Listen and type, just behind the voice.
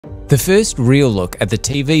The first real look at the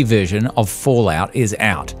TV version of Fallout is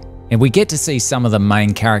out, and we get to see some of the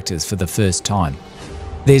main characters for the first time.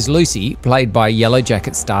 There's Lucy, played by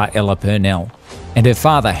Yellowjackets star Ella Purnell, and her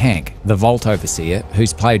father Hank, the Vault Overseer,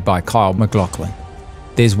 who's played by Kyle MacLachlan.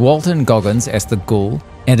 There's Walton Goggins as the Ghoul,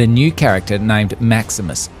 and a new character named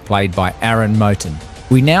Maximus, played by Aaron Moten.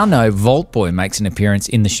 We now know Vault Boy makes an appearance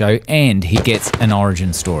in the show and he gets an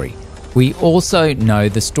origin story. We also know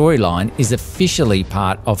the storyline is officially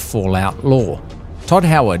part of Fallout lore. Todd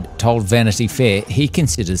Howard told Vanity Fair he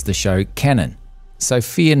considers the show canon. So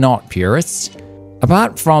fear not, purists.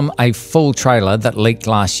 Apart from a full trailer that leaked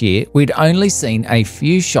last year, we'd only seen a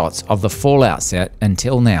few shots of the Fallout set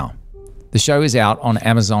until now. The show is out on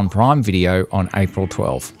Amazon Prime Video on April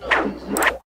 12.